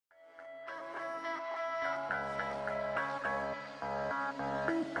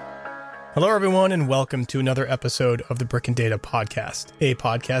Hello, everyone, and welcome to another episode of the Brick and Data Podcast, a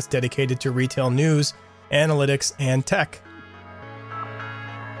podcast dedicated to retail news, analytics, and tech.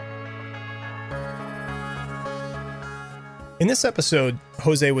 In this episode,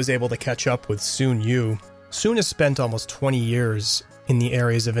 Jose was able to catch up with Soon Yu. Soon has spent almost 20 years in the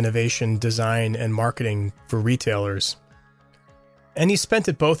areas of innovation, design, and marketing for retailers. And he spent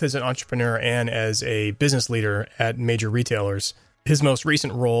it both as an entrepreneur and as a business leader at major retailers. His most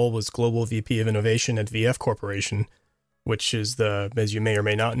recent role was Global VP of Innovation at VF Corporation, which is as you may or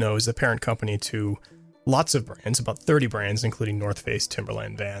may not know, is the parent company to lots of brands, about 30 brands, including North Face,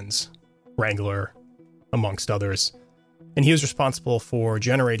 Timberland, Vans, Wrangler, amongst others. And he was responsible for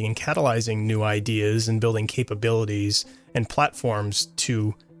generating and catalyzing new ideas and building capabilities and platforms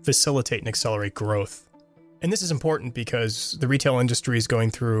to facilitate and accelerate growth. And this is important because the retail industry is going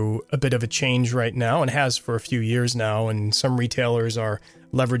through a bit of a change right now and has for a few years now. And some retailers are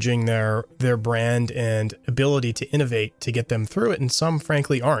leveraging their brand and ability to innovate to get them through it. And some,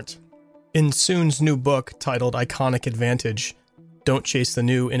 frankly, aren't. In Soon's new book titled Iconic Advantage, Don't Chase the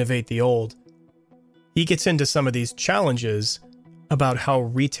New, Innovate the Old, he gets into some of these challenges about how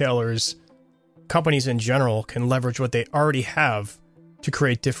retailers, companies in general, can leverage what they already have to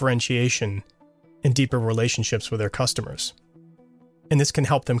create differentiation and deeper relationships with their customers. And this can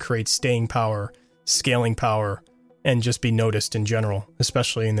help them create staying power, scaling power, and just be noticed in general,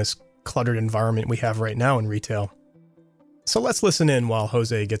 especially in this cluttered environment we have right now in retail. So let's listen in while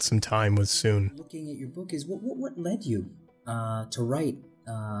Jose gets some time with Soon. Looking at your book is what led you to write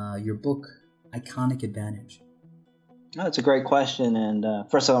your book, Iconic Advantage? Oh, that's a great question. And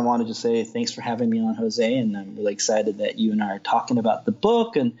first of all, I wanted to say thanks for having me on, Jose. And I'm really excited that you and I are talking about the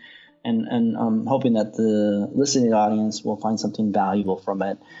book, and I'm hoping that the listening audience will find something valuable from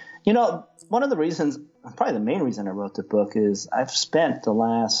it. You know, one of the reasons, probably the main reason I wrote the book, is I've spent the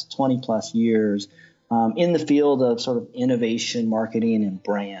last 20 plus years in the field of sort of innovation, marketing, and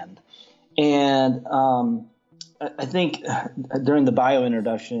brand. And I think during the bio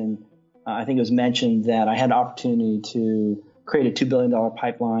introduction, I think it was mentioned that I had an opportunity to create a $2 billion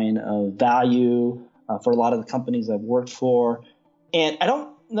pipeline of value for a lot of the companies I've worked for. And I don't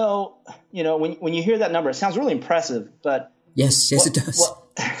know, when you hear that number, it sounds really impressive, but yes, it does.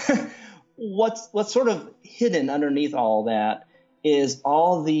 What's sort of hidden underneath all that is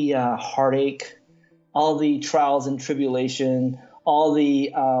all the heartache, all the trials and tribulation, all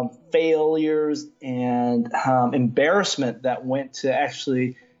the failures and embarrassment that went to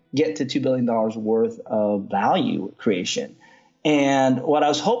actually get to $2 billion worth of value creation. And what I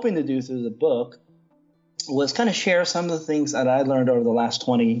was hoping to do through the book was kind of share some of the things that I learned over the last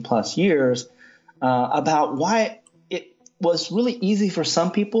 20 plus years about why it was really easy for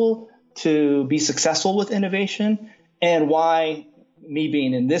some people to be successful with innovation, and why, me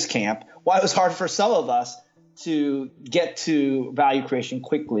being in this camp, why it was hard for some of us to get to value creation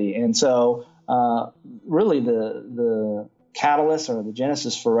quickly. And so really the catalyst or the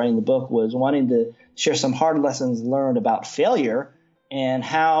genesis for writing the book was wanting to share some hard lessons learned about failure and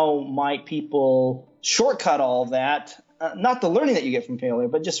how might people shortcut all that, not the learning that you get from failure,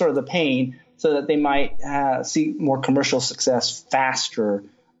 but just sort of the pain, so that they might see more commercial success faster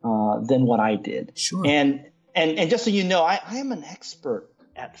than what I did. Sure. And just so you know, I am an expert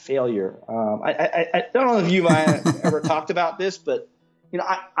at failure. I don't know if you've ever talked about this, but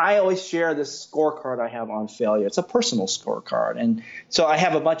I always share this scorecard I have on failure. It's a personal scorecard. And so I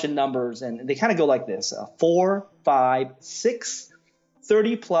have a bunch of numbers, and they kind of go like this: 4, 5, 6,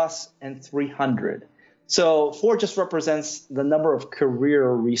 30 plus, and 300. So 4 just represents the number of career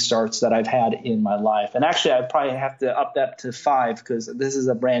restarts that I've had in my life. And actually, I probably have to up that to 5, because this is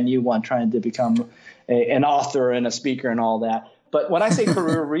a brand new one, trying to become an author and a speaker and all that. But when I say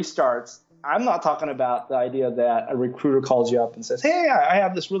career restarts, I'm not talking about the idea that a recruiter calls you up and says, hey, I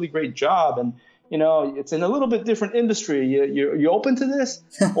have this really great job, and it's in a little bit different industry. You open to this?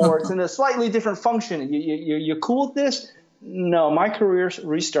 Or it's in a slightly different function. You cool with this? No, my career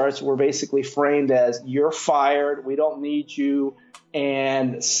restarts were basically framed as, you're fired, we don't need you,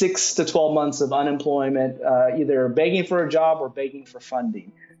 and 6 to 12 months of unemployment, either begging for a job or begging for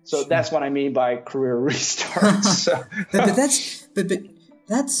funding. So that's what I mean by career restarts. but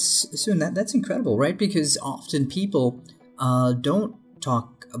that's incredible, right? Because often people don't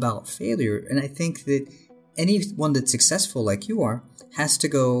talk about failure, and I think that anyone that's successful like you are has to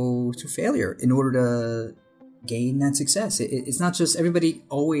go through failure in order to gain that success. It's not just, everybody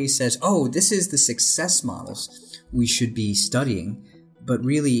always says, oh, this is the success models we should be studying, but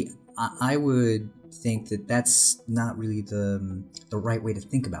really I would think that that's not really the right way to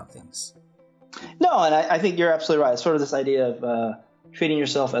think about things. No, and I think you're absolutely right. It's sort of this idea of treating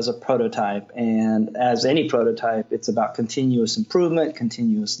yourself as a prototype. And as any prototype, it's about continuous improvement,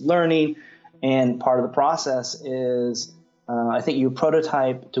 continuous learning. And part of the process is, I think you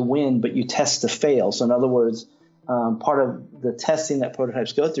prototype to win, but you test to fail. So in other words, part of the testing that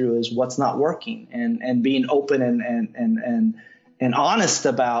prototypes go through is what's not working, and being open and honest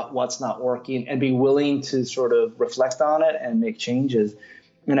about what's not working, and be willing to sort of reflect on it and make changes.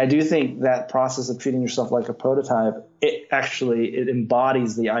 And I do think that process of treating yourself like a prototype, it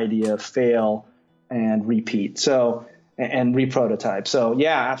embodies the idea of fail and repeat. So, and reprototype. So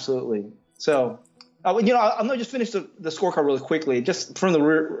yeah, absolutely. So, I'm going to just finish the scorecard really quickly. Just from the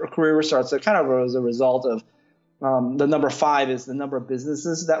career restarts, it kind of was a result of the number 5 is the number of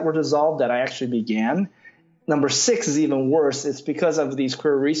businesses that were dissolved that I actually began. Number 6 is even worse. It's because of these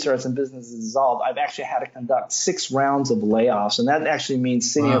career restarts and businesses dissolved, I've actually had to conduct 6 rounds of layoffs. And that actually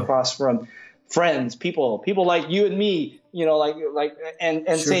means sitting across from friends, people like you and me, and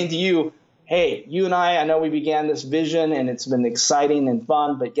sure, saying to you, hey, you and I know we began this vision and it's been exciting and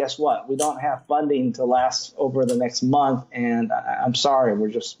fun, but guess what? We don't have funding to last over the next month. And I'm sorry, we're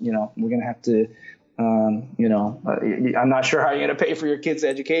just, we're going to have to, I'm not sure how you're going to pay for your kids'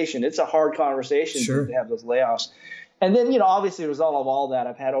 education. It's a hard conversation sure, to have those layoffs. And then, obviously, as a result of all that,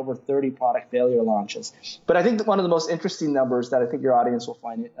 I've had over 30 product failure launches. But I think that one of the most interesting numbers that I think your audience will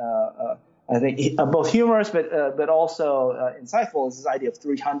find I think both humorous but also insightful is this idea of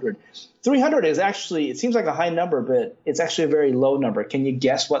 300. 300 is actually, it seems like a high number, but it's actually a very low number. Can you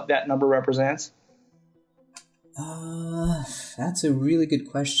guess what that number represents? That's a really good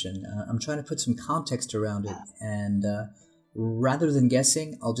question. I'm trying to put some context around it. And rather than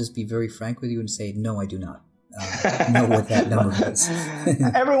guessing, I'll just be very frank with you and say, no, I do not know what that number is.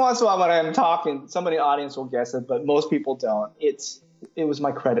 Every once in a while when I'm talking, somebody in the audience will guess it, but most people don't. It was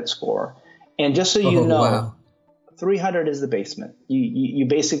my credit score. And just so you know, wow, 300 is the basement. You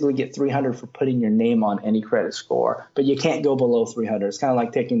basically get 300 for putting your name on any credit score, but you can't go below 300. It's kind of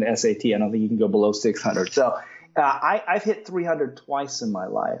like taking the SAT. I don't think you can go below 600. So I've hit 300 twice in my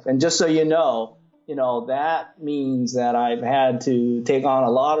life. And just so you know, that means that I've had to take on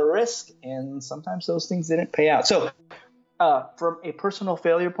a lot of risk, and sometimes those things didn't pay out. So from a personal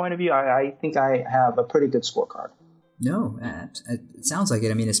failure point of view, I think I have a pretty good scorecard. No, it sounds like it.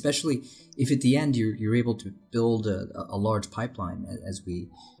 I mean, especially if at the end you're able to build a large pipeline, as we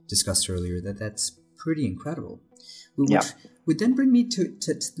discussed earlier, that's pretty incredible. Which would then bring me to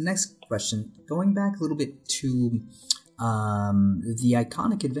the next question, going back a little bit to the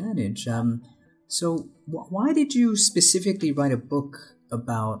Iconic Advantage. So why did you specifically write a book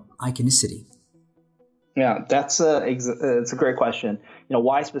about iconicity? Yeah, it's a great question.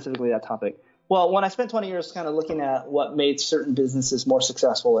 Why specifically that topic? Well, when I spent 20 years kind of looking at what made certain businesses more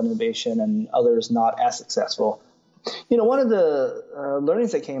successful in innovation and others not as successful, one of the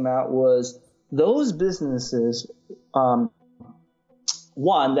learnings that came out was those businesses,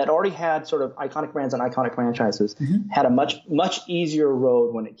 one, that already had sort of iconic brands and iconic franchises, had a much easier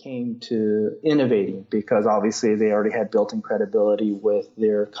road when it came to innovating, because obviously they already had built-in credibility with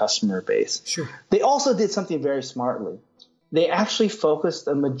their customer base. Sure. They also did something very smartly. They actually focused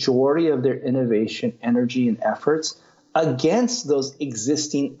a majority of their innovation, energy, and efforts against those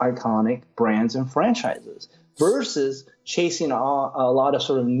existing iconic brands and franchises versus chasing a lot of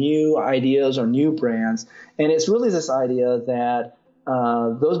sort of new ideas or new brands. And it's really this idea that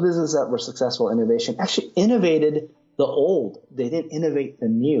those businesses that were successful in innovation actually innovated the old. They didn't innovate the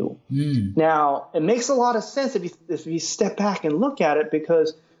new. Now, it makes a lot of sense if you step back and look at it,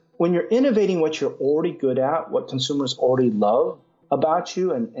 because when you're innovating what you're already good at, what consumers already love about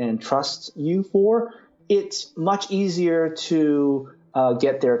you and trust you for, it's much easier to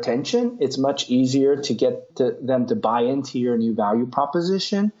get their attention. It's much easier to get them to buy into your new value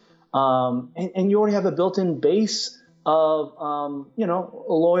proposition. And you already have a built-in base of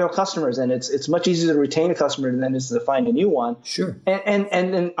loyal customers, and it's much easier to retain a customer than it is to find a new one. Sure. And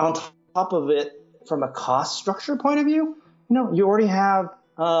then on top of it, from a cost structure point of view, you already have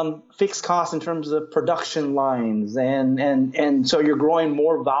fixed costs in terms of production lines, and so you're growing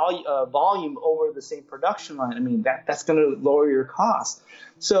more volume over the same production line. I mean, that's going to lower your costs.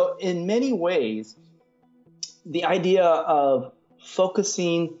 So in many ways, the idea of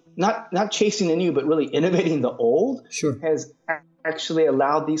focusing, not chasing the new, but really innovating the old, sure, has actually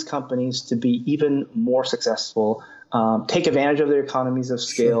allowed these companies to be even more successful, take advantage of their economies of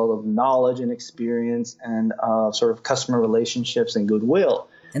scale, sure, of knowledge and experience, and sort of customer relationships and goodwill.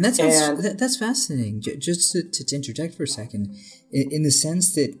 And that's fascinating. Just to interject for a second, in the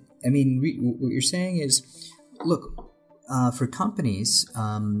sense that, I mean, what you're saying is, look, for companies,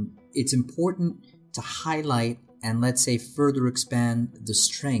 it's important to highlight and let's say further expand the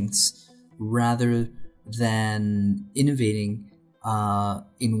strengths rather than innovating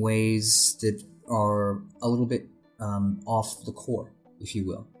in ways that are a little bit off the core, if you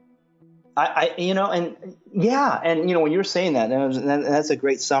will. And when you're saying that, and that's a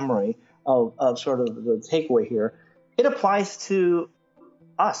great summary of sort of the takeaway here. It applies to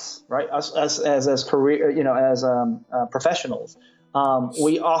us, right? Us as career, as professionals.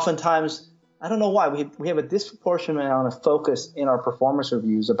 We oftentimes, I don't know why, we have a disproportionate amount of focus in our performance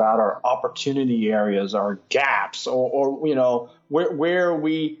reviews about our opportunity areas, our gaps, or where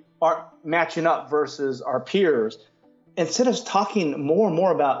we are matching up versus our peers, instead of talking more and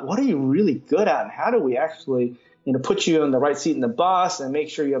more about what are you really good at and how do we actually put you in the right seat in the bus and make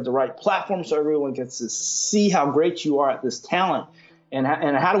sure you have the right platform so everyone gets to see how great you are at this talent, and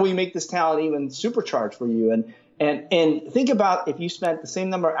how do we make this talent even supercharged for you, and think about if you spent the same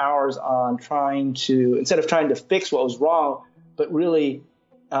number of hours on instead of trying to fix what was wrong, but really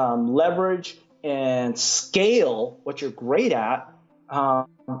leverage and scale what you're great at.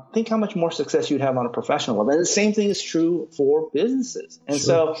 Think how much more success you'd have on a professional level. And the same thing is true for businesses. And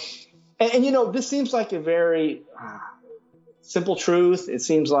sure. so, this seems like a very simple truth. It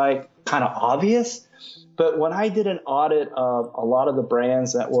seems like kind of obvious. But when I did an audit of a lot of the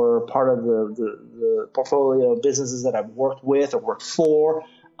brands that were part of the portfolio of businesses that I've worked with or worked for,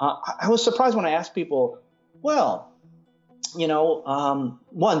 I was surprised when I asked people, well,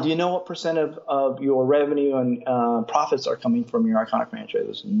 one, do you know what percent of your revenue and profits are coming from your iconic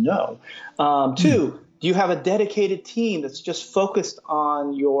franchises? No. Two, do you have a dedicated team that's just focused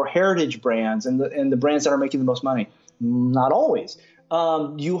on your heritage brands and the brands that are making the most money? Not always.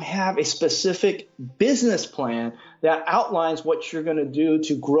 You have a specific business plan that outlines what you're going to do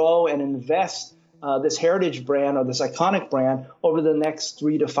to grow and invest this heritage brand or this iconic brand over the next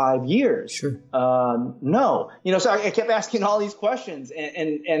 3 to 5 years. Sure. No. So I kept asking all these questions, and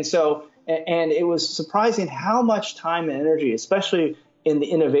it was surprising how much time and energy, especially in the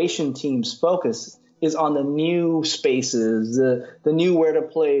innovation team's focus, is on the new spaces, the new where to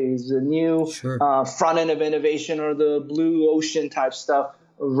plays, the new sure. Front end of innovation or the blue ocean type stuff,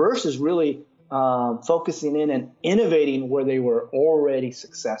 versus really focusing in and innovating where they were already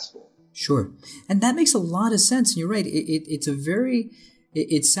successful. Sure. And that makes a lot of sense. And you're right. It's a very,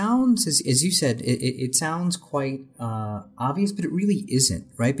 it sounds, as you said, it sounds quite obvious, but it really isn't,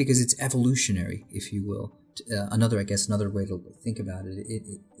 right? Because it's evolutionary, if you will. Another way to think about it.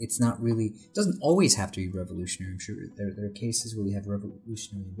 It's not really, it doesn't always have to be revolutionary. I'm sure there are cases where we have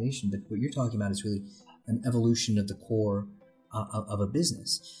revolutionary innovation, but what you're talking about is really an evolution of the core of a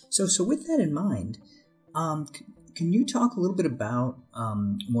business. So with that in mind, can you talk a little bit about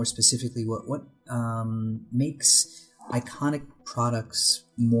more specifically what makes iconic products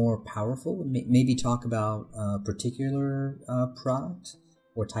more powerful? Maybe talk about a particular product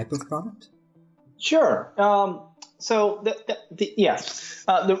or type of product? Sure. So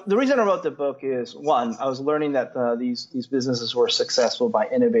the reason I wrote the book is, one, I was learning that these businesses were successful by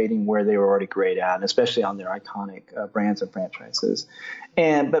innovating where they were already great at, and especially on their iconic brands and franchises.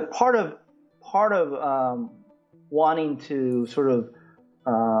 But part of wanting to sort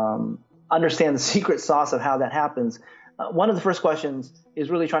of understand the secret sauce of how that happens, one of the first questions is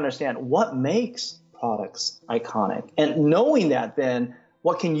really trying to understand what makes products iconic, and knowing that, then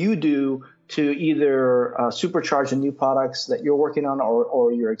what can you do to either supercharge the new products that you're working on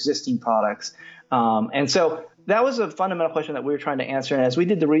or your existing products. And so that was a fundamental question that we were trying to answer. And as we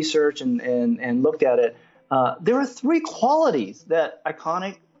did the research and looked at it, there are 3 qualities that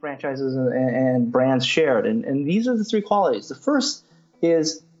iconic franchises and brands shared. And these are the 3 qualities. The first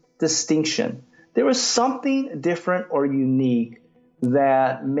is distinction. There was something different or unique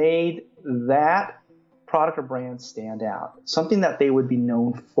that made that product or brand stand out, something that they would be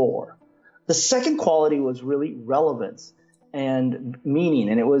known for. The second quality was really relevance and meaning,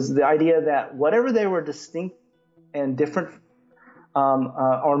 and it was the idea that whatever they were distinct and different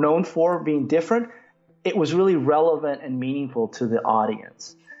or known for being different, it was really relevant and meaningful to the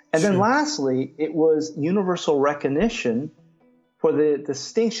audience. And then lastly, it was universal recognition for the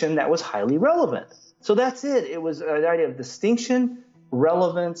distinction that was highly relevant. So that's it. It was the idea of distinction,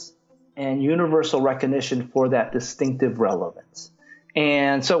 relevance, and universal recognition for that distinctive relevance.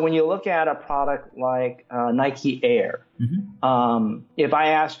 And so when you look at a product like Nike Air, if I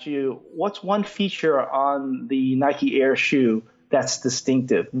asked you, what's one feature on the Nike Air shoe that's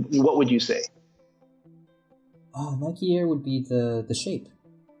distinctive, what would you say? Oh, Nike Air would be the shape.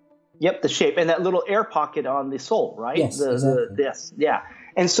 Yep, the shape. And that little air pocket on the sole, right? Yes, exactly. Yeah.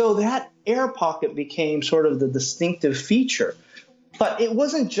 And so that air pocket became sort of the distinctive feature. But it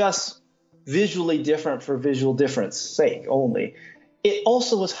wasn't just visually different for visual difference sake only. It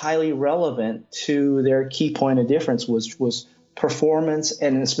also was highly relevant to their key point of difference, was performance,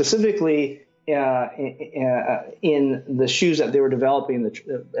 and specifically in the shoes that they were developing.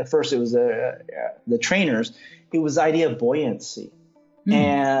 At first, it was the trainers. It was the idea of buoyancy.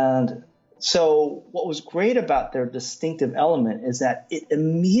 And so what was great about their distinctive element is that it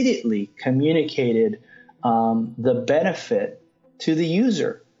immediately communicated the benefit to the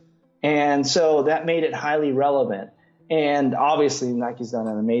user. And so that made it highly relevant. And obviously, Nike's done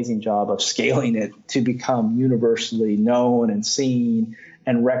an amazing job of scaling it to become universally known and seen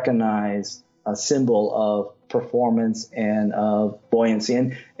and recognized, a symbol of performance and of buoyancy.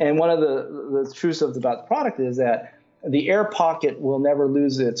 And one of the truths about the product is that the Air Pocket will never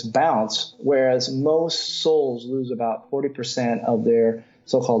lose its bounce, whereas most soles lose about 40% of their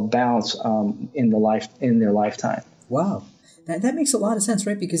so-called bounce in their lifetime. Wow. That makes a lot of sense,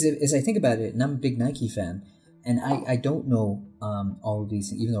 right? Because as I think about it, and I'm a big Nike fan, and I don't know all of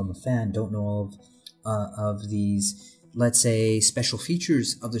these, even though I'm a fan, don't know all of these, let's say, special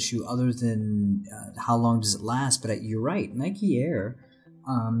features of the shoe other than how long does it last. But you're right, Nike Air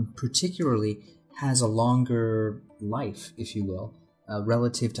particularly has a longer life, if you will,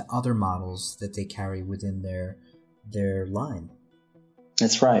 relative to other models that they carry within their line.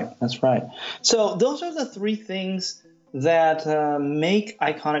 That's right. So those are the three things that make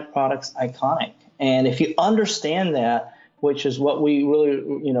iconic products iconic. And if you understand that, which is what we really,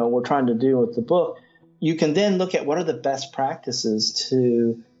 we're trying to do with the book, you can then look at what are the best practices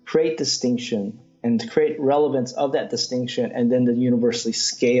to create distinction and to create relevance of that distinction, and then to universally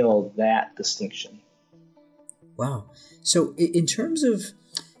scale that distinction. Wow. So in terms of,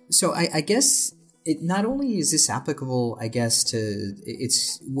 I guess it not only is this applicable, I guess,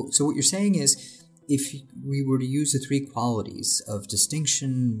 so what you're saying is, if we were to use the three qualities of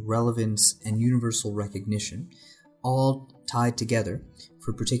distinction, relevance, and universal recognition, all tied together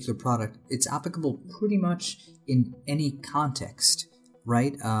for a particular product, it's applicable pretty much in any context,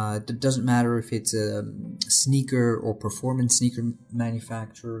 right? It doesn't matter if it's a sneaker or performance sneaker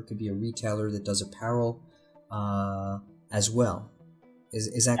manufacturer. It could be a retailer that does apparel as well.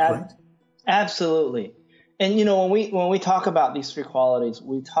 Is that correct? Absolutely. And when we talk about these three qualities,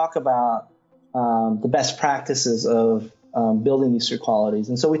 we talk about the best practices of building these three qualities.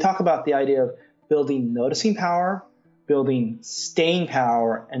 And so we talk about the idea of building noticing power, building staying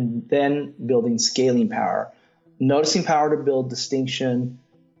power, and then building scaling power. Noticing power to build distinction,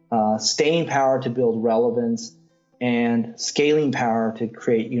 staying power to build relevance, and scaling power to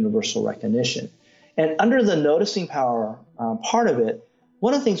create universal recognition. And under the noticing power part of it,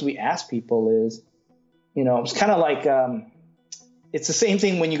 one of the things we ask people is, it's kind of like it's the same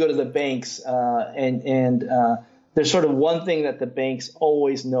thing when you go to the banks and there's sort of one thing that the banks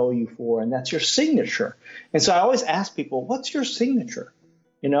always know you for, and that's your signature. And so I always ask people, what's your signature?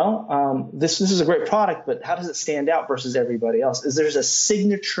 This is a great product, but how does it stand out versus everybody else? Is there's a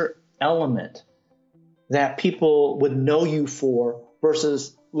signature element that people would know you for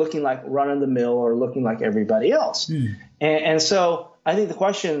versus looking like run-of-the-mill or looking like everybody else? And so I think the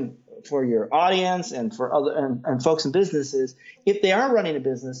question for your audience and for other and folks in business is, if they are running a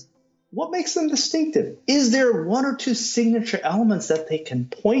business, what makes them distinctive? Is there one or two signature elements that they can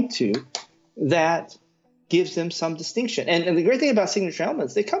point to that gives them some distinction? And the great thing about signature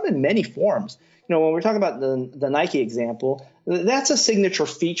elements, they come in many forms. When we're talking about the Nike example, that's a signature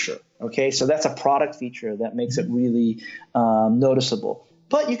feature. Okay, so that's a product feature that makes it really noticeable.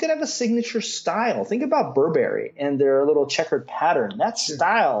 But you could have a signature style. Think about Burberry and their little checkered pattern. That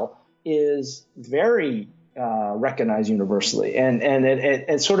style is very recognized universally, and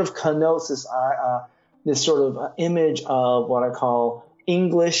it sort of connotes this sort of image of what I call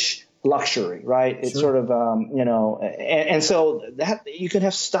English luxury, right? It's sort of and so that you can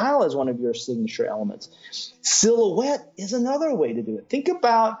have style as one of your signature elements. Silhouette is another way to do it. Think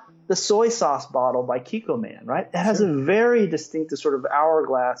about the soy sauce bottle by Kikkoman, right? That has a very distinctive sort of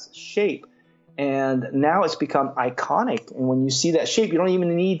hourglass shape. And now it's become iconic. And when you see that shape, you don't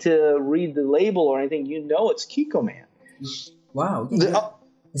even need to read the label or anything. You know it's Kikkoman. Wow.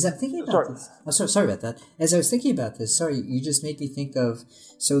 As I'm thinking about this, sorry about that. As I was thinking about this, you just made me think of,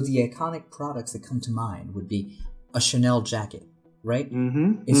 so the iconic products that come to mind would be a Chanel jacket, right?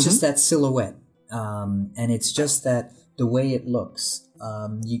 It's just that silhouette. And it's just that the way it looks.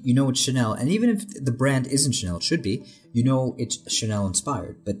 You know it's Chanel, and even if the brand isn't Chanel, it should be, it's Chanel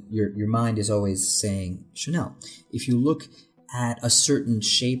inspired, but your mind is always saying Chanel. If you look at a certain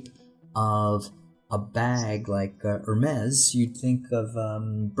shape of a bag like Hermes, you'd think of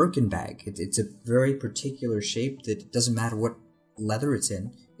Birkin bag. It's a very particular shape that it doesn't matter what leather it's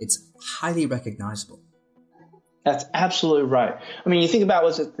in, it's highly recognizable. That's absolutely right. I mean, you think about,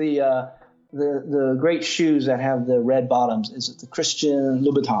 was it the great shoes that have the red bottoms? Is it the Christian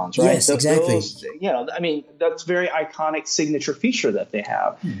Louboutins, right? Yes, exactly. Those, I mean, that's a very iconic signature feature that they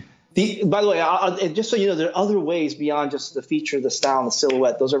have. By the way, just so you know, there are other ways beyond just the feature, the style, and the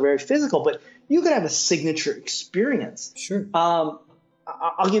silhouette. Those are very physical, but you can have a signature experience. Sure.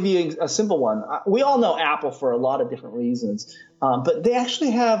 I'll give you a simple one. We all know Apple for a lot of different reasons, but they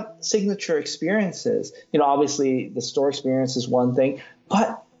actually have signature experiences. Obviously the store experience is one thing,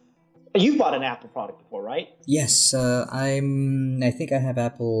 but you've bought an Apple product before, right? Yes, I think I have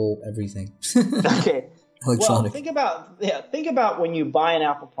Apple everything. Okay. Electronic. Well, think about when you buy an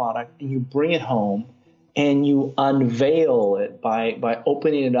Apple product and you bring it home and you unveil it by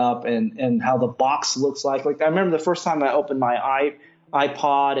opening it up and how the box looks like. Like, I remember the first time I opened my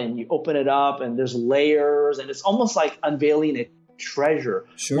iPod, and you open it up and there's layers, and it's almost like unveiling a treasure.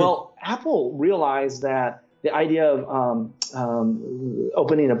 Sure. Well, Apple realized that the idea of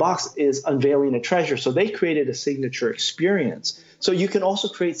opening a box is unveiling a treasure. So they created a signature experience. So you can also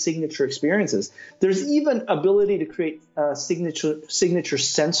create signature experiences. There's even ability to create signature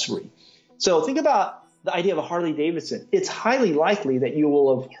sensory. So think about the idea of a Harley Davidson. It's highly likely that you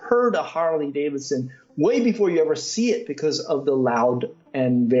will have heard a Harley Davidson way before you ever see it because of the loud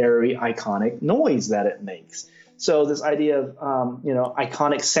and very iconic noise that it makes. So this idea of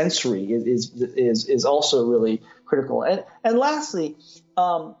iconic sensory is also really critical. And lastly,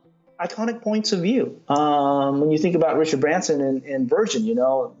 iconic points of view. When you think about Richard Branson and Virgin,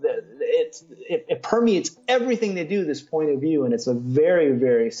 it permeates everything they do, this point of view, and it's a very,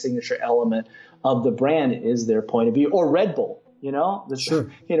 very signature element of the brand is their point of view. Or Red Bull,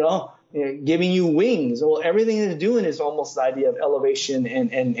 Sure. Giving you wings. Well, everything they're doing is almost the idea of elevation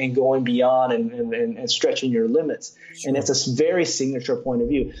and going beyond and stretching your limits. Sure. And it's a very signature point of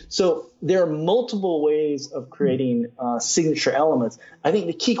view. So there are multiple ways of creating signature elements. I think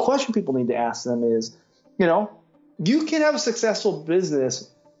the key question people need to ask them is, you can have a successful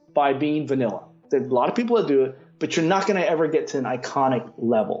business by being vanilla. There's a lot of people that do it, but you're not going to ever get to an iconic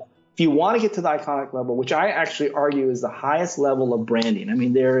level. If you want to get to the iconic level, which I actually argue is the highest level of branding. I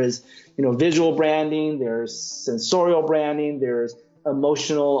mean, there is, visual branding, there's sensorial branding, there's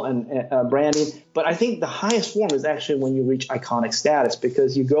emotional and branding. But I think the highest form is actually when you reach iconic status,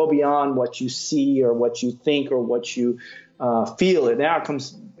 because you go beyond what you see or what you think or what you feel. It now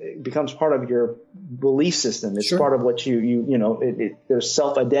becomes part of your belief system. It's Sure. part of what there's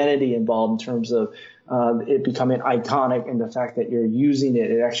self-identity involved in terms of it becoming iconic, and the fact that you're using it,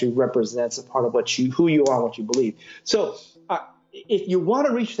 it actually represents a part of who you are and what you believe. So if you want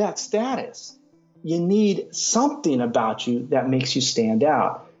to reach that status, you need something about you that makes you stand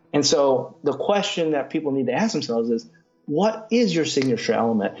out. And so the question that people need to ask themselves is, what is your signature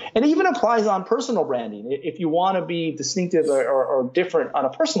element? And it even applies on personal branding. If you want to be distinctive or different on a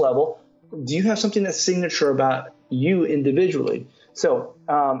personal level, do you have something that's signature about you individually? So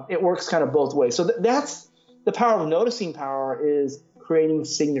it works kind of both ways. So that's the power of noticing power, is creating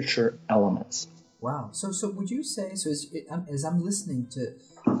signature elements. Wow. So would you say, as I'm listening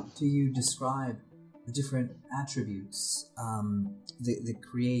to you describe the different attributes that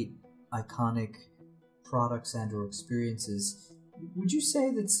create iconic products and or experiences, would you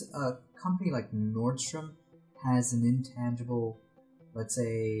say that a company like Nordstrom has an intangible, let's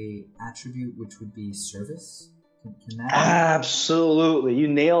say, attribute, which would be service? Can that Absolutely. You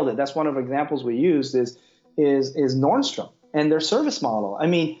nailed it. That's one of the examples we used is Nordstrom and their service model. I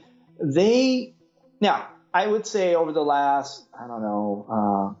mean, now I would say over the last,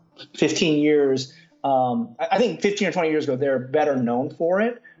 15 years, I think 15 or 20 years ago, they're better known for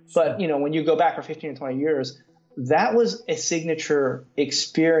it. But, when you go back for 15 or 20 years, that was a signature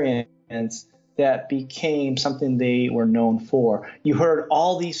experience that became something they were known for. You heard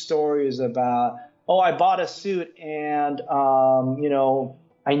all these stories about, I bought a suit and,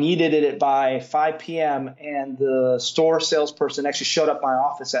 I needed it by 5 p.m. and the store salesperson actually showed up my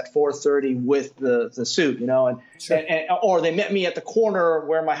office at 4:30 with the suit, Sure. or they met me at the corner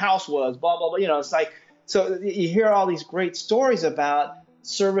where my house was, blah, blah, blah. It's like, so you hear all these great stories about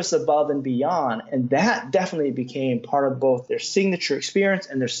service above and beyond, and that definitely became part of both their signature experience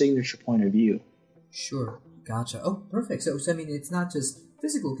and their signature point of view. Sure. Gotcha. Oh, perfect. So I mean, it's not just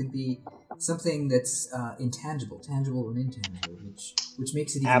physical, it could be something that's intangible, tangible and intangible, which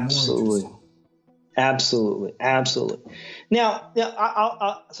makes it even more interesting. Absolutely. Now,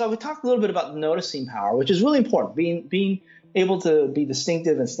 so we talked a little bit about noticing power, which is really important, being able to be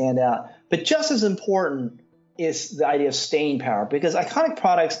distinctive and stand out. But just as important is the idea of staying power, because iconic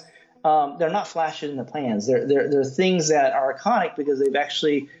products they're not flashes in the pans. They're things that are iconic because they've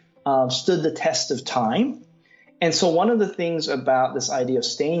actually stood the test of time. And so one of the things about this idea of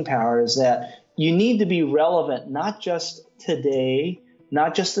staying power is that you need to be relevant, not just today,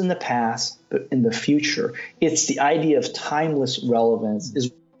 not just in the past, but in the future. It's the idea of timeless relevance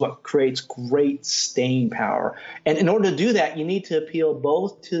is what creates great staying power. And in order to do that, you need to appeal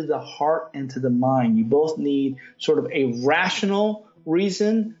both to the heart and to the mind. You both need sort of a rational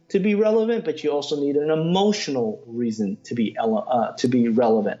reason to be relevant, but you also need an emotional reason to be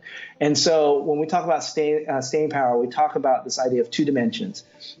relevant. And so when we talk about staying power, we talk about this idea of two dimensions,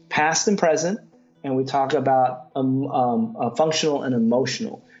 past and present, and we talk about functional and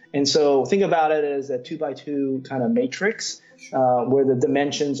emotional. And so think about it as a 2x2 kind of matrix, where the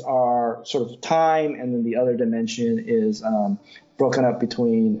dimensions are sort of time, and then the other dimension is broken up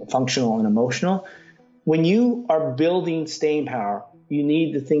between functional and emotional. When you are building staying power, you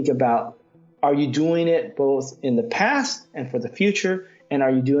need to think about, are you doing it both in the past and for the future? And are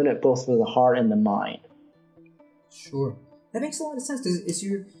you doing it both for the heart and the mind? Sure. That makes a lot of sense. As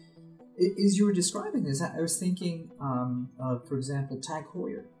you were describing this, I was thinking of, for example, Tag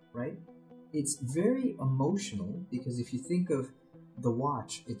Heuer, right? It's very emotional because if you think of the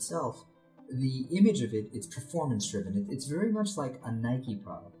watch itself, the image of it, it's performance driven. It's very much like a Nike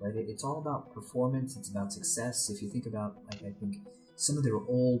product, right? It's all about performance. It's about success. If you think about, like, I think some of their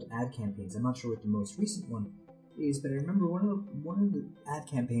old ad campaigns, I'm not sure what the most recent one is, but I remember one of the ad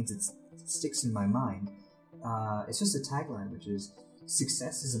campaigns that sticks in my mind. It's just a tagline, which is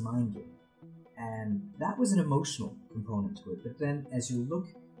 "Success is a mind game," and that was an emotional component to it. But then, as you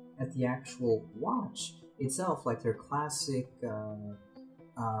look at the actual watch itself, like their classic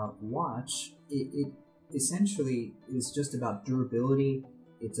watch, it essentially is just about durability.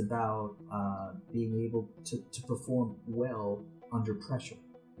 It's about being able to perform well under pressure,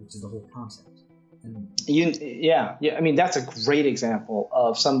 which is the whole concept. And I mean, that's a great example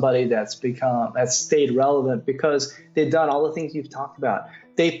of somebody that's stayed relevant because they've done all the things you've talked about.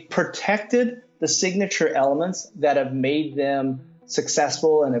 They've protected the signature elements that have made them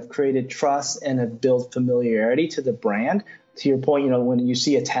successful and have created trust and have built familiarity to the brand. To your point, when you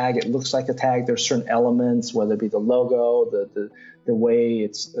see a tag, it looks like a tag. There's certain elements, whether it be the logo, the way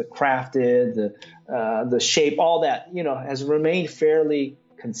it's crafted, the shape, all that, has remained fairly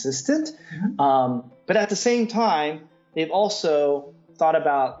consistent. Mm-hmm. But at the same time, they've also thought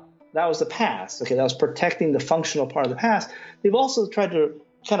about, that was the past. Okay, that was protecting the functional part of the past. They've also tried to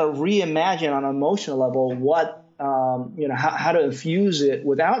kind of reimagine on an emotional level what, how to infuse it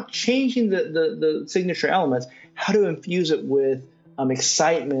without changing the signature elements, how to infuse it with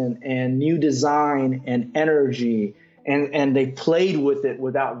excitement and new design and energy. And they played with it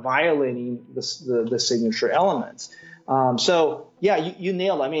without violating the signature elements. You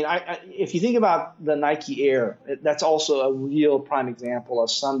nailed it. I mean, if you think about the Nike Air, that's also a real prime example of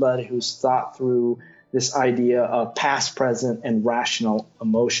somebody who's thought through this idea of past, present, and rational,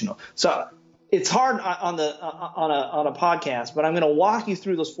 emotional. So it's hard on a podcast, but I'm going to walk you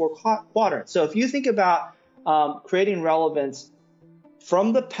through those four quadrants. So if you think about creating relevance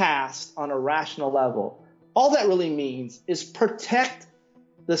from the past on a rational level, all that really means is protect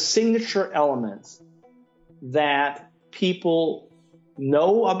the signature elements that people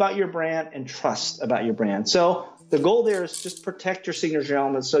know about your brand and trust about your brand. So the goal there is just protect your signature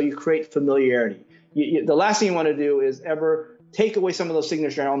elements so you create familiarity. The last thing you want to do is ever take away some of those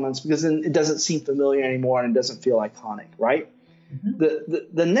signature elements because then it doesn't seem familiar anymore and it doesn't feel iconic, right? Mm-hmm.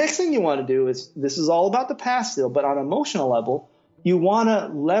 The next thing you want to do is, this is all about the past still, but on an emotional level, you want to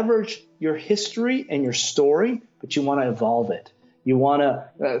leverage your history and your story, but you want to evolve it. You want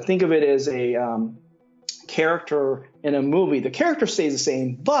to think of it as a character in a movie. The character stays the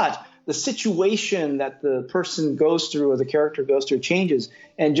same, but the situation that the person goes through or the character goes through changes.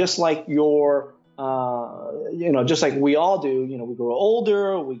 And just like just like we all do, we grow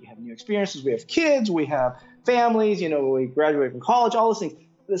older, we have new experiences, we have kids, we have families, we graduate from college, all those things.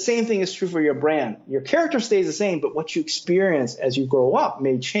 The same thing is true for your brand. Your character stays the same, but what you experience as you grow up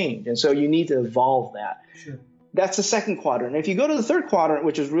may change. And so you need to evolve that. Sure. That's the second quadrant. And if you go to the third quadrant,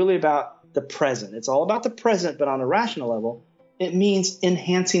 which is really about the present, it's all about the present, but on a rational level, it means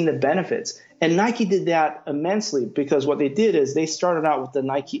enhancing the benefits. And Nike did that immensely because what they did is they started out with the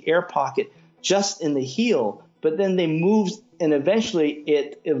Nike Air Pocket just in the heel, but then they moved and eventually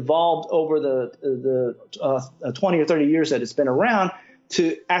it evolved over the 20 or 30 years that it's been around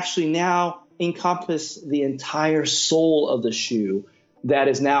to actually now encompass the entire sole of the shoe that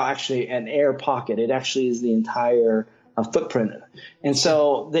is now actually an air pocket. It actually is the entire footprint. And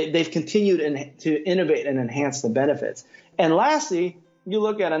so they've continued to innovate and enhance the benefits. And lastly, you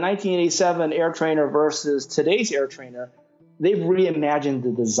look at a 1987 Air Trainer versus today's Air Trainer, they've reimagined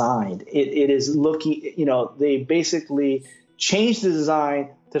the design. It is looking, they basically changed the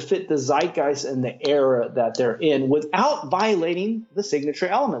design to fit the zeitgeist and the era that they're in without violating the signature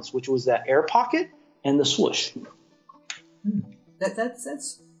elements, which was that air pocket and the swoosh.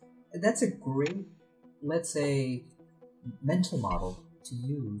 That's a great, let's say, mental model to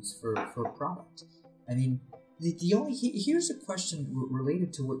use for a product. I mean, here's a question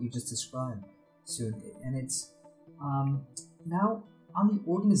related to what you just described, Soon, and it's now on the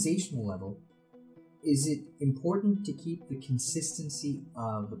organizational level. Is it important to keep the consistency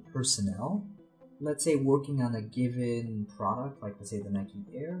of the personnel, let's say working on a given product, like let's say the Nike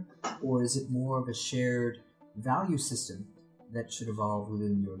Air, or is it more of a shared value system that should evolve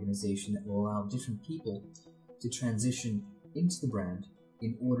within the organization that will allow different people to transition into the brand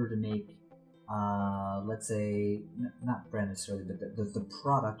in order to make, let's say, not brand necessarily, but the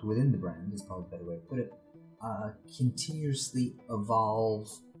product within the brand is probably a better way to put it, continuously evolve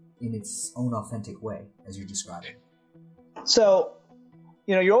in its own authentic way, as you're describing? So,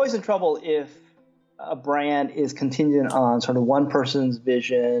 you're always in trouble if a brand is contingent on sort of one person's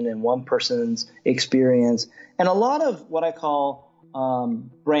vision and one person's experience. And a lot of what I call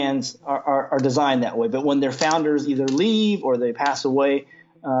brands are designed that way. But when their founders either leave or they pass away,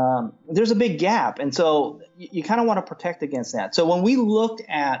 there's a big gap. And so you kind of want to protect against that. So when we looked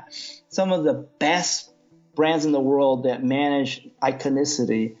at some of the best brands in the world that manage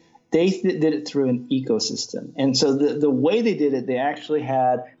iconicity, they did it through an ecosystem. And so the way they did it, they actually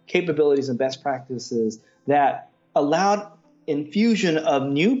had capabilities and best practices that allowed infusion of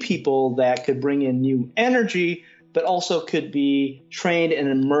new people that could bring in new energy, but also could be trained and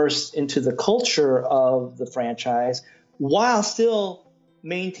immersed into the culture of the franchise while still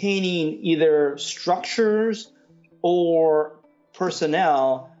maintaining either structures or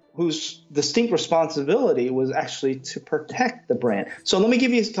personnel whose distinct responsibility was actually to protect the brand. So let me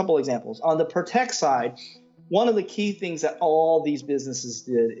give you a couple examples. On the protect side, one of the key things that all these businesses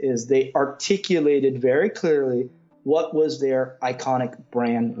did is they articulated very clearly what was their iconic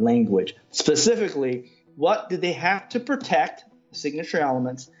brand language. Specifically, what did they have to protect, signature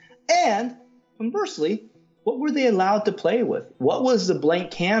elements, and conversely, what were they allowed to play with? What was the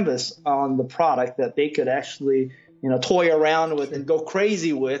blank canvas on the product that they could actually toy around with and go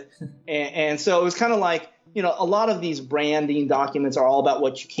crazy with? And so it was kind of like, a lot of these branding documents are all about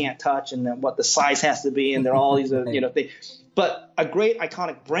what you can't touch and what the size has to be. And they're all these, things. But a great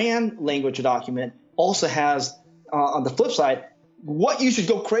iconic brand language document also has, on the flip side, what you should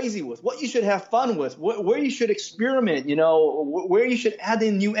go crazy with, what you should have fun with, where you should experiment, where you should add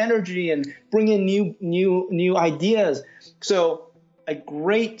in new energy and bring in new ideas. So a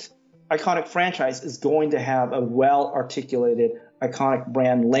great iconic franchise is going to have a well-articulated iconic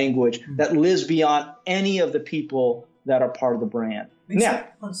brand language that lives beyond any of the people that are part of the brand. Now,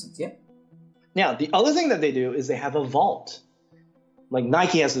 the other thing that they do is they have a vault. Like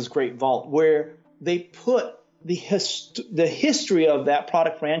Nike has this great vault where they put the history of that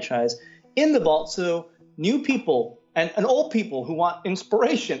product franchise in the vault, so new people and old people who want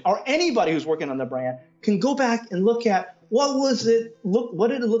inspiration, or anybody who's working on the brand, can go back and look at what did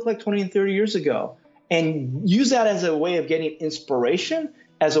it look like 20 and 30 years ago, and use that as a way of getting inspiration,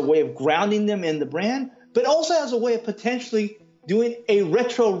 as a way of grounding them in the brand, but also as a way of potentially doing a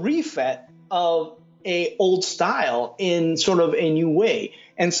retro refit of a old style in sort of a new way.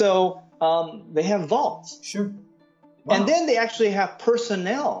 And so they have vaults. Sure. Wow. And then they actually have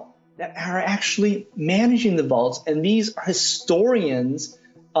personnel that are actually managing the vaults. And these are historians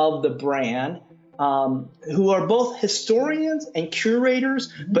of the brand who are both historians and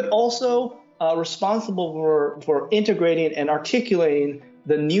curators, but also responsible for integrating and articulating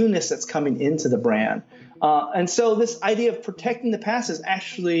the newness that's coming into the brand. And so this idea of protecting the past is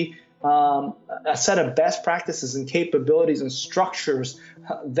actually a set of best practices and capabilities and structures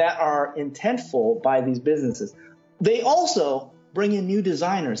that are intentful by these businesses. They also bring in new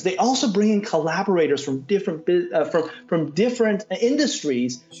designers. They also bring in collaborators from different from different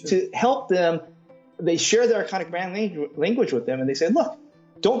industries to help them. They share their iconic brand language with them, and they say, look,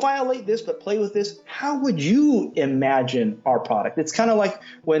 don't violate this, but play with this. How would you imagine our product? It's kind of like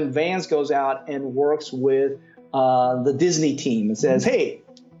when Vans goes out and works with the Disney team and says, hey,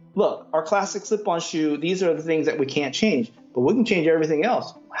 look, our classic slip-on shoe, these are the things that we can't change, but we can change everything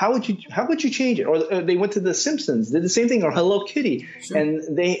else. How would you change it? Or they went to The Simpsons, did the same thing, or Hello Kitty,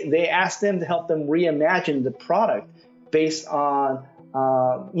 and they asked them to help them reimagine the product based on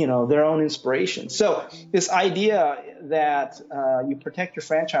their own inspiration. So this idea that you protect your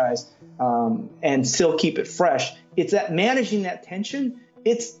franchise and still keep it fresh it's that managing that tension.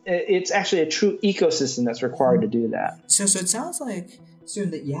 It's actually a true ecosystem that's required to do that. So it sounds like,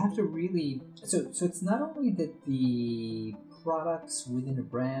 soon, that you have to really, so it's not only that the products within a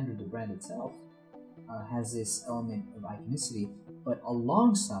brand or the brand itself has this element of iconicity, but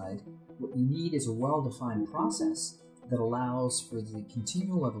alongside, what you need is a well-defined process that allows for the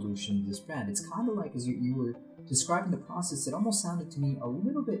continual evolution of this brand. It's kind of like, as you were describing the process, it almost sounded to me a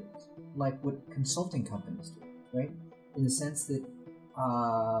little bit like what consulting companies do, right? In the sense that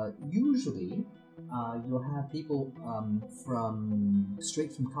usually you'll have people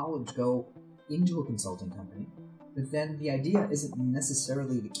straight from college go into a consulting company, but then the idea isn't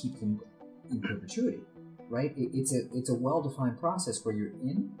necessarily to keep them in perpetuity, right? It's a well-defined process where you're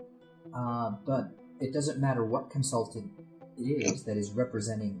in, but it doesn't matter what consultant it is that is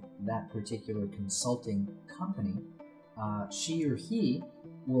representing that particular consulting company. She or he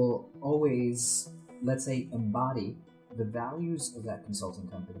will always, let's say, embody the values of that consulting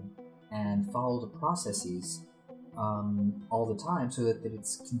company and follow the processes all the time, so that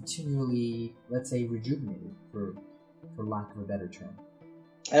it's continually, let's say, rejuvenated, for lack of a better term.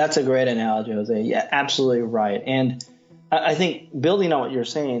 That's a great analogy, Jose. Yeah, absolutely right. And I think, building on what you're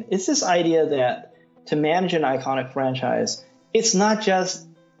saying, it's this idea that to manage an iconic franchise, it's not just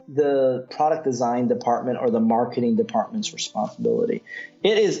the product design department or the marketing department's responsibility.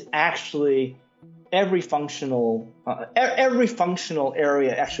 It is actually every functional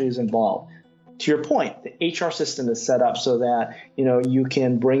area actually is involved. To your point, the HR system is set up so that, you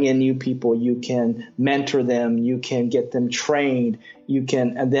can bring in new people, you can mentor them, you can get them trained,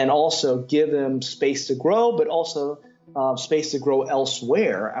 and then also give them space to grow, but also space to grow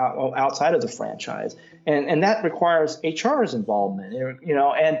elsewhere outside of the franchise. And that requires HR's involvement,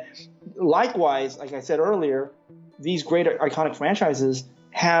 and likewise, like I said earlier, these great iconic franchises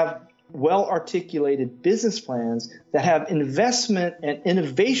have well-articulated business plans that have investment and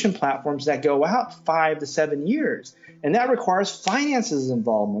innovation platforms that go out 5 to 7 years. And that requires finances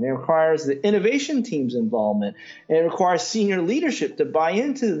involvement. It requires the innovation team's involvement. And it requires senior leadership to buy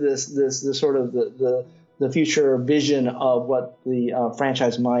into this sort of the future vision of what the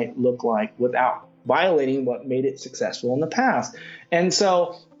franchise might look like without violating what made it successful in the past. And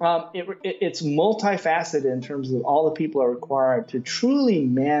so it's multifaceted in terms of all the people are required to truly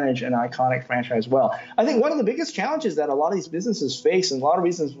manage an iconic franchise well. I think one of the biggest challenges that a lot of these businesses face, and a lot of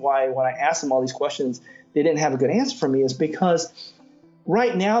reasons why when I asked them all these questions, they didn't have a good answer for me, is because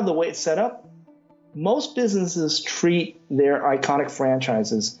right now, the way it's set up, most businesses treat their iconic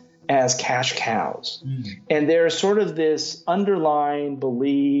franchises as cash cows. And there's sort of this underlying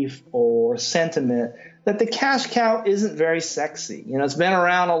belief or sentiment that the cash cow isn't very sexy. It's been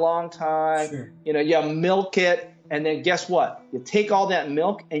around a long time. Sure. You milk it, and then guess what? You take all that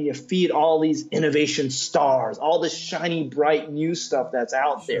milk and you feed all these innovation stars, all this shiny, bright new stuff that's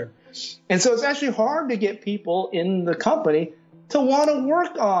out there. And so it's actually hard to get people in the company to want to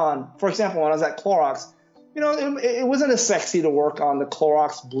work on, for example, when I was at Clorox, it wasn't as sexy to work on the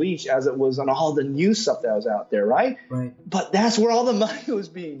Clorox bleach as it was on all the new stuff that was out there, right? Right. But that's where all the money was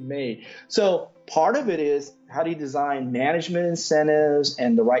being made. So part of it is, how do you design management incentives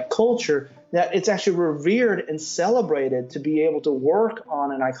and the right culture that it's actually revered and celebrated to be able to work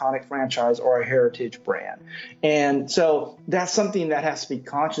on an iconic franchise or a heritage brand. And so that's something that has to be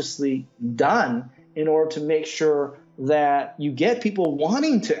consciously done in order to make sure that you get people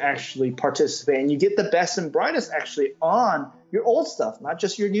wanting to actually participate, and you get the best and brightest actually on your old stuff, not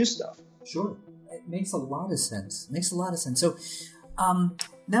just your new stuff. Sure. It makes a lot of sense. So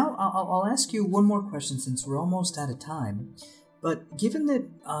now I'll ask you one more question, since we're almost out of time. But given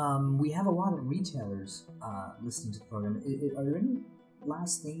that we have a lot of retailers listening to the program, are there any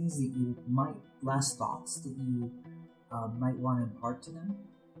last things that last thoughts that you might want to impart to them?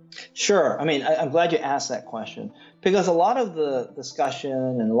 Sure. I mean, I'm glad you asked that question, because a lot of the discussion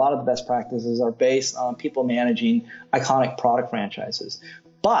and a lot of the best practices are based on people managing iconic product franchises.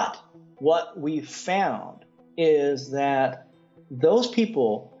 But what we've found is that those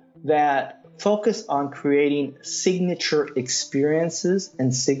people that focus on creating signature experiences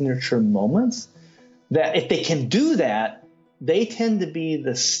and signature moments, that if they can do that, they tend to be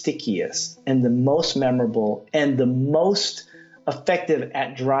the stickiest and the most memorable and the most effective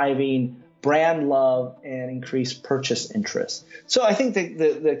at driving brand love and increased purchase interest. So I think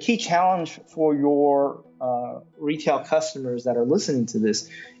the key challenge for your retail customers that are listening to this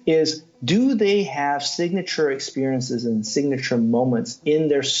is, do they have signature experiences and signature moments in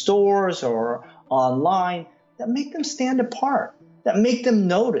their stores or online that make them stand apart, that make them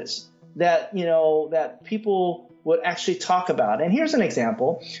notice, that that people would actually talk about? And here's an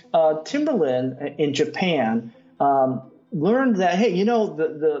example. Timberland in Japan learned that, hey,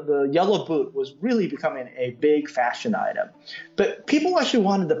 the yellow boot was really becoming a big fashion item. But people actually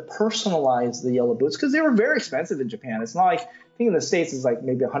wanted to personalize the yellow boots because they were very expensive in Japan. It's not like, I think in the States it's like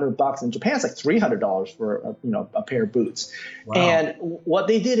maybe $100. In Japan it's like $300 for a pair of boots. Wow. And what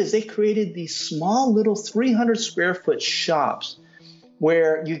they did is they created these small little 300 square foot shops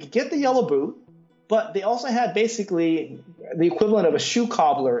where you could get the yellow boot, but they also had basically the equivalent of a shoe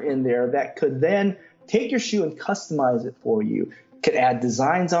cobbler in there that could then take your shoe and customize it for you. It could add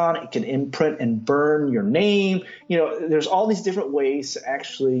designs on it. It can imprint and burn your name. There's all these different ways to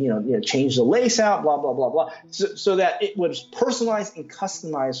actually, change the lace out, blah, blah, blah, blah, so that it was personalized and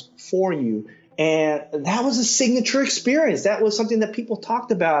customized for you. And that was a signature experience. That was something that people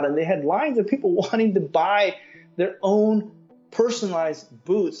talked about, and they had lines of people wanting to buy their own personalized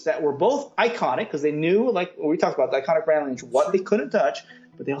boots that were both iconic because they knew, like we talked about, the iconic brand lineage, what they couldn't touch,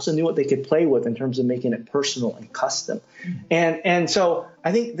 but they also knew what they could play with in terms of making it personal and custom. And so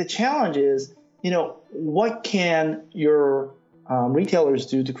I think the challenge is, what can your retailers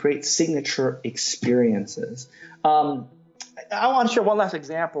do to create signature experiences? I want to share one last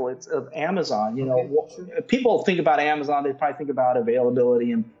example. It's of Amazon. People think about Amazon, they probably think about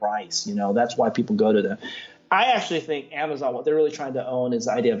availability and price. That's why people go to them. I actually think Amazon, what they're really trying to own is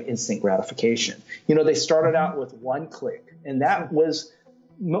the idea of instant gratification. They started out with one click, and that was,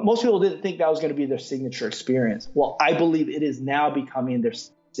 most people didn't think that was going to be their signature experience. Well, I believe it is now becoming their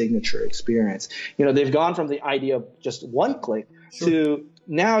signature experience. They've gone from the idea of just one click to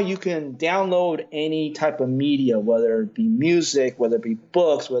now you can download any type of media, whether it be music, whether it be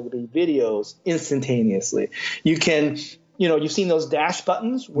books, whether it be videos, instantaneously. You can you've seen those dash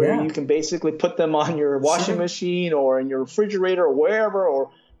buttons where you can basically put them on your washing machine or in your refrigerator or wherever,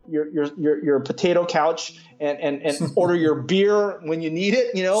 or your potato couch and order your beer when you need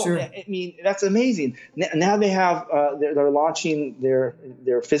it. I mean, that's amazing. Now they have they're launching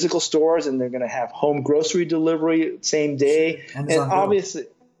their physical stores, and they're going to have home grocery delivery same day. Amazon and obviously.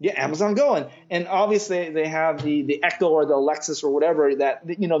 Yeah, Amazon Go. And obviously they have the Echo or the Lexus or whatever that,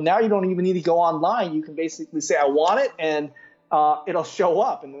 now you don't even need to go online. You can basically say, I want it, and it'll show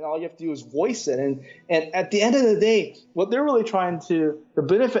up. And then all you have to do is voice it. And at the end of the day, what they're really trying to,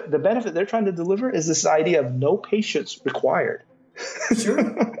 the benefit they're trying to deliver is this idea of no patience required. Sure.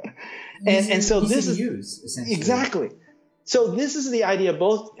 and so this is use, essentially. Exactly. So this is the idea of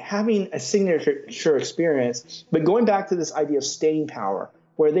both having a signature experience, but going back to this idea of staying power,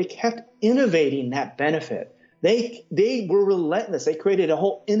 where they kept innovating that benefit. They were relentless. They created a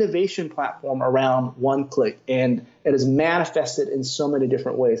whole innovation platform around one click, and it is manifested in so many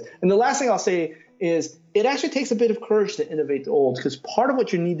different ways. And the last thing I'll say is it actually takes a bit of courage to innovate the old, because part of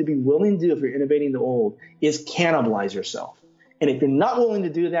what you need to be willing to do if you're innovating the old is cannibalize yourself. And if you're not willing to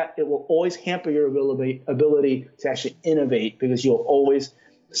do that, it will always hamper your ability to actually innovate, because you'll always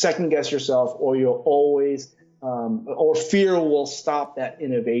second guess yourself, or you'll always or fear will stop that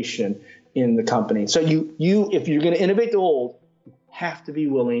innovation in the company. So if you're going to innovate the old, you have to be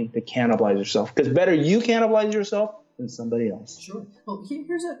willing to cannibalize yourself, because better you cannibalize yourself than somebody else. Sure. Well,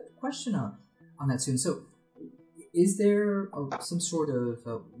 here's a question on that soon. So is there some sort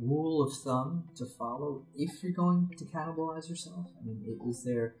of rule of thumb to follow if you're going to cannibalize yourself? I mean,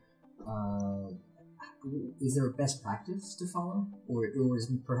 is there a best practice to follow, or is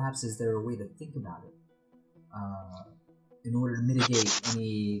there a way to think about it in order to mitigate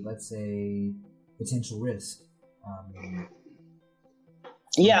any, let's say, potential risk?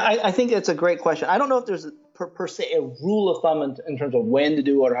 I think it's a great question. I don't know if there's per se a rule of thumb in terms of when to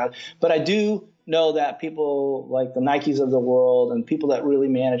do it or how, but I do know that people like the Nikes of the world and people that really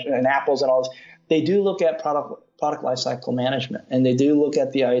manage, and Apples and all this, they do look at product lifecycle management, and they do look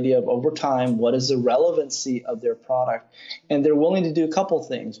at the idea of over time, what is the relevancy of their product, and they're willing to do a couple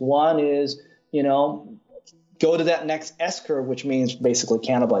things. One is, go to that next S curve, which means basically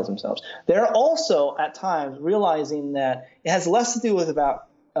cannibalize themselves. They're also at times realizing that it has less to do with about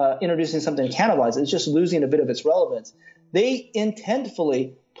introducing something to cannibalize. It's just losing a bit of its relevance. They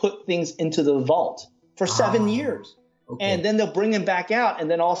intentfully put things into the vault for 7 years. Okay. And then they'll bring them back out,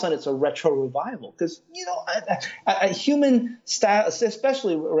 and then all of a sudden it's a retro revival. Because, a human style,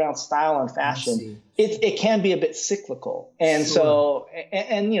 especially around style and fashion, it can be a bit cyclical. And so,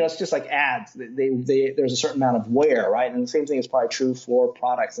 it's just like ads. There's a certain amount of wear, right? And the same thing is probably true for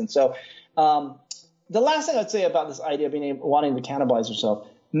products. And so the last thing I'd say about this idea of wanting to cannibalize yourself,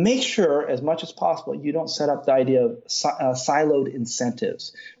 make sure as much as possible you don't set up the idea of siloed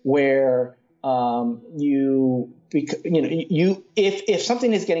incentives where if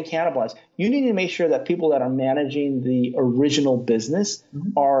something is getting cannibalized, you need to make sure that people that are managing the original business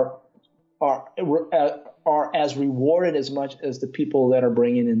are are as rewarded as much as the people that are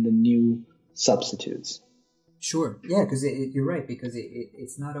bringing in the new substitutes. Sure. Yeah, because you're right, because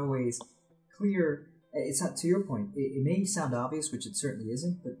it's not always clear. It's not, to your point, it may sound obvious, which it certainly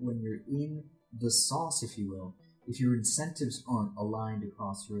isn't, but when you're in the sauce, if you will, if your incentives aren't aligned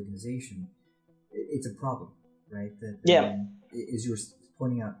across your organization, it's a problem, right? As you were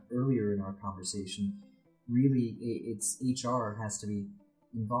pointing out earlier in our conversation, really it's HR has to be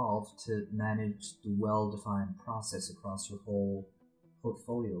involved to manage the well-defined process across your whole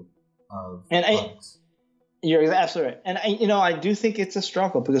portfolio of products. You're absolutely right. And I do think it's a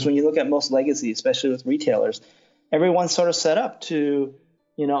struggle, because when you look at most legacy, especially with retailers, everyone's sort of set up to,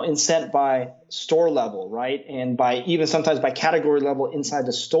 incent by store level, right? And sometimes by category level inside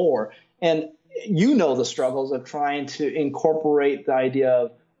the store. And the struggles of trying to incorporate the idea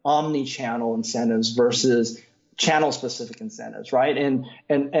of omni-channel incentives versus channel-specific incentives, right?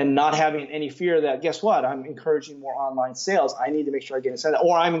 And not having any fear that, guess what? I'm encouraging more online sales. I need to make sure I get incentive,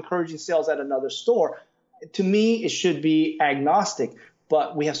 or I'm encouraging sales at another store. To me, it should be agnostic,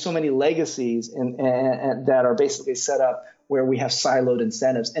 but we have so many legacies and that are basically set up where we have siloed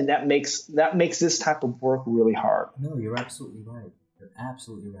incentives, and that makes this type of work really hard. No, you're absolutely right. You're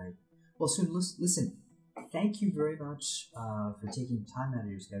absolutely right. Well, Soon, listen, thank you very much for taking time out of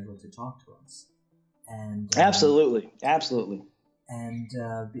your schedule to talk to us. And absolutely. And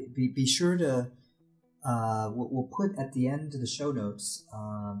be sure to we'll put at the end of the show notes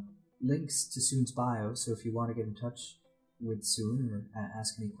links to Soon's bio, so if you want to get in touch with Soon or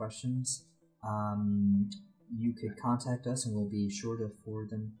ask any questions, you could contact us and we'll be sure to forward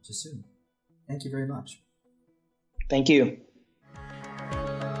them to Soon. Thank you very much. Thank you.